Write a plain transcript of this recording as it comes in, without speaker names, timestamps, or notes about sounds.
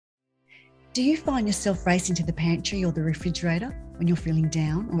Do you find yourself racing to the pantry or the refrigerator when you're feeling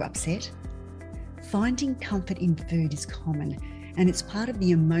down or upset? Finding comfort in food is common, and it's part of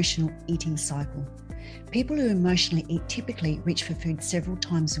the emotional eating cycle. People who emotionally eat typically reach for food several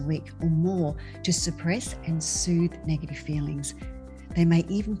times a week or more to suppress and soothe negative feelings. They may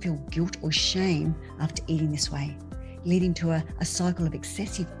even feel guilt or shame after eating this way, leading to a cycle of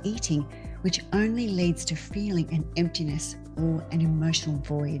excessive eating, which only leads to feeling an emptiness or an emotional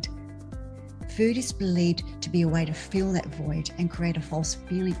void. Food is believed to be a way to fill that void and create a false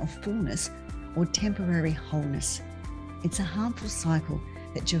feeling of fullness or temporary wholeness. It's a harmful cycle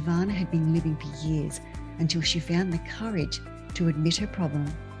that Jovana had been living for years until she found the courage to admit her problem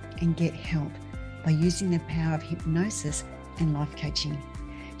and get help by using the power of hypnosis and life coaching.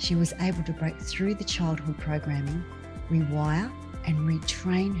 She was able to break through the childhood programming, rewire and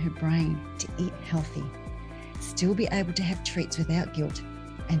retrain her brain to eat healthy, still be able to have treats without guilt,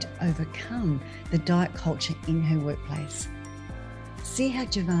 and overcome the diet culture in her workplace. See how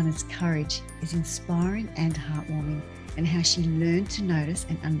Jovana's courage is inspiring and heartwarming, and how she learned to notice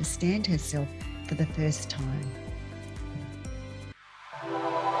and understand herself for the first time.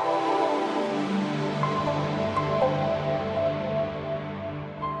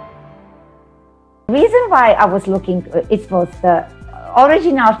 The reason why I was looking, it was the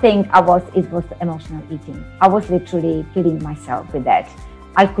original thing it was the emotional eating. I was literally killing myself with that.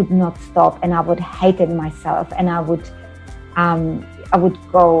 I could not stop, and I would hate myself, and I would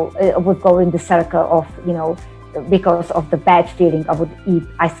go in the circle of, because of the bad feeling. I would eat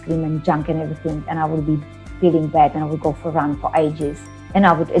ice cream and junk and everything, and I would be feeling bad, and I would go for a run for ages, and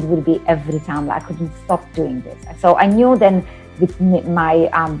it would be every time. I couldn't stop doing this. So I knew then with my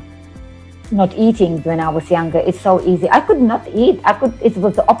not eating when I was younger, it's so easy. I could not eat. It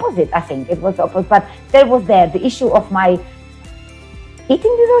was the opposite. I think it was the opposite. But there was the issue of my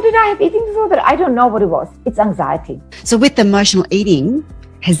eating disorder. Did I have eating disorder? I don't know what it was. It's anxiety. So with emotional eating,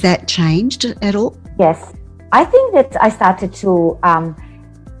 has that changed at all? Yes. I think that I started to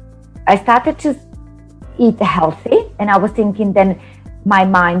eat healthy, and I was thinking then my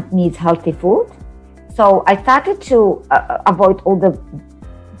mind needs healthy food. So I started to avoid all the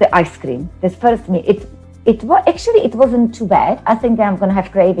ice cream. This first me, it wasn't too bad. I think I'm going to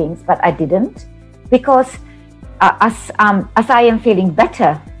have cravings, but I didn't, because as I am feeling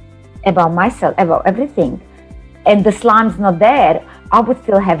better about myself, about everything, and the slime's not there, I would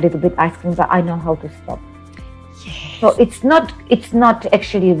still have a little bit ice cream, but I know how to stop. Yes. So it's not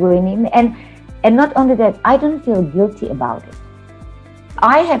actually ruining me, and not only that, I don't feel guilty about it.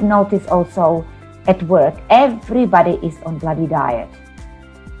 I have noticed also at work, everybody is on bloody diet.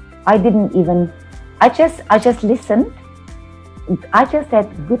 I just listened. I just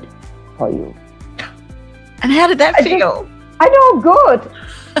said, good for you. And how did that feel? I know, good.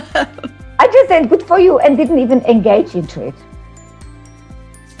 I just said good for you and didn't even engage into it.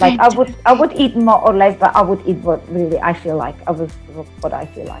 Like I would eat more or less, but I would eat what really I feel like. What I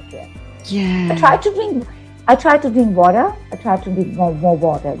feel like, yeah. Yeah. I try to drink water. I try to drink more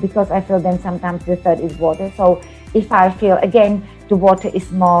water, because I feel then sometimes the third is water. So if I feel again the water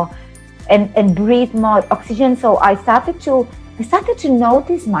is more and breathe more oxygen. So I started to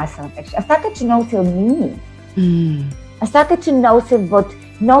notice myself. Actually, I started to notice me. I started to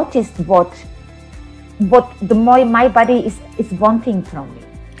notice what my body is wanting from me,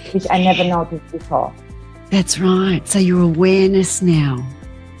 which I never noticed before. That's right. So your awareness now.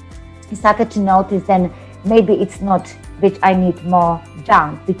 I started to notice then maybe it's not which I need more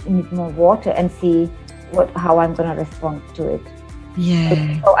junk, which I need more water, and see how I'm going to respond to it.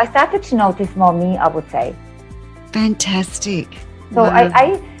 Yeah. So I started to notice more me, I would say. Fantastic. So wow.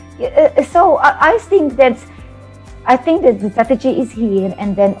 I think that the strategy is here,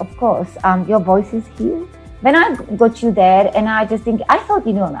 and then of course your voice is here. When I got you there, and I just think, I thought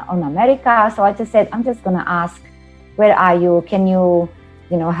on America, so I just said, I'm just gonna ask, where are you? Can you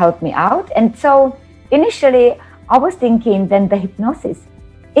help me out? And so initially I was thinking then the hypnosis,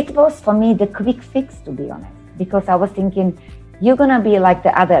 it was for me the quick fix, to be honest, because I was thinking, you're gonna be like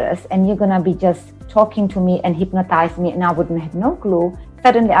the others, and you're gonna be just talking to me and hypnotize me, and I wouldn't have no clue.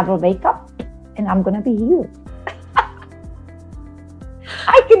 Suddenly I will wake up and I'm gonna be healed.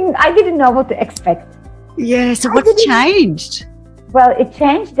 I didn't know what to expect. Yeah, so what changed? Well, it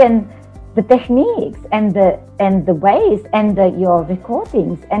changed then the techniques and the ways and your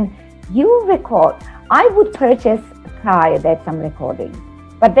recordings, and you record. I would purchase prior that some recordings,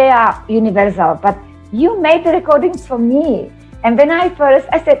 but they are universal. But you made the recordings for me, and when I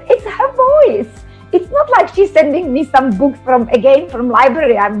said, it's her voice. It's not like she's sending me some books from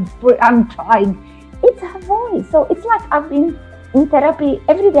library. I'm trying. It's her voice. So it's like I've been in therapy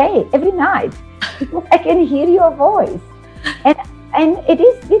every day, every night, because I can hear your voice. And it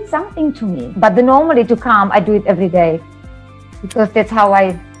did something to me. But normally to calm, I do it every day, because that's how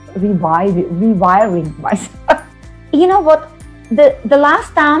I rewiring myself. You know what? The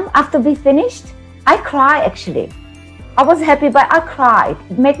last time after we finished, I cried actually. I was happy, but I cried.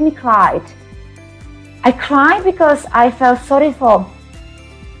 It made me cry. I cried because I felt sorry for,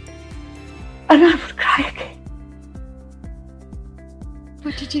 and I would cry again.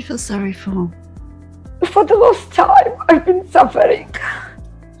 What did you feel sorry for? For the last time I've been suffering.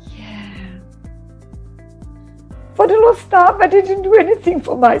 Yeah. For the last time I didn't do anything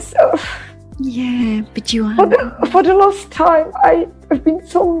for myself. Yeah, but you are. For the last time I've been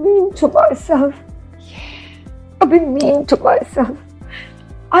so mean to myself. Yeah. I've been mean to myself.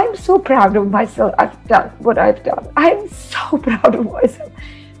 I'm so proud of myself. I've done what I've done. I'm so proud of myself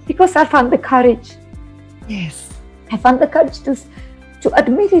because I found the courage. Yes. I found the courage to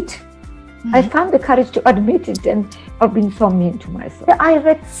admit it. Mm-hmm. I found the courage to admit it, and I've been so mean to myself. I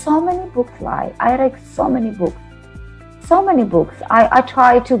read so many books, I read so many books. So many books. I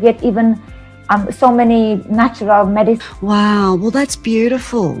try to get even so many natural medicine. Wow. Well, that's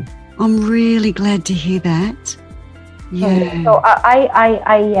beautiful. I'm really glad to hear that. Yeah. So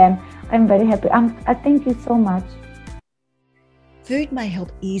I'm very happy. I thank you so much. Food may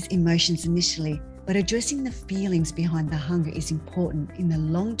help ease emotions initially, but addressing the feelings behind the hunger is important in the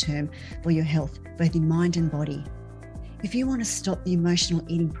long term for your health, both in mind and body. If you want to stop the emotional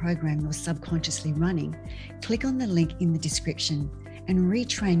eating program you're subconsciously running, click on the link in the description and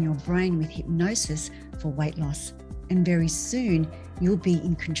retrain your brain with hypnosis for weight loss. And very soon, you'll be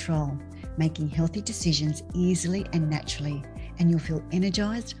in control, making healthy decisions easily and naturally, and you'll feel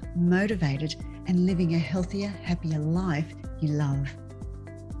energized, motivated, and living a healthier, happier life you love.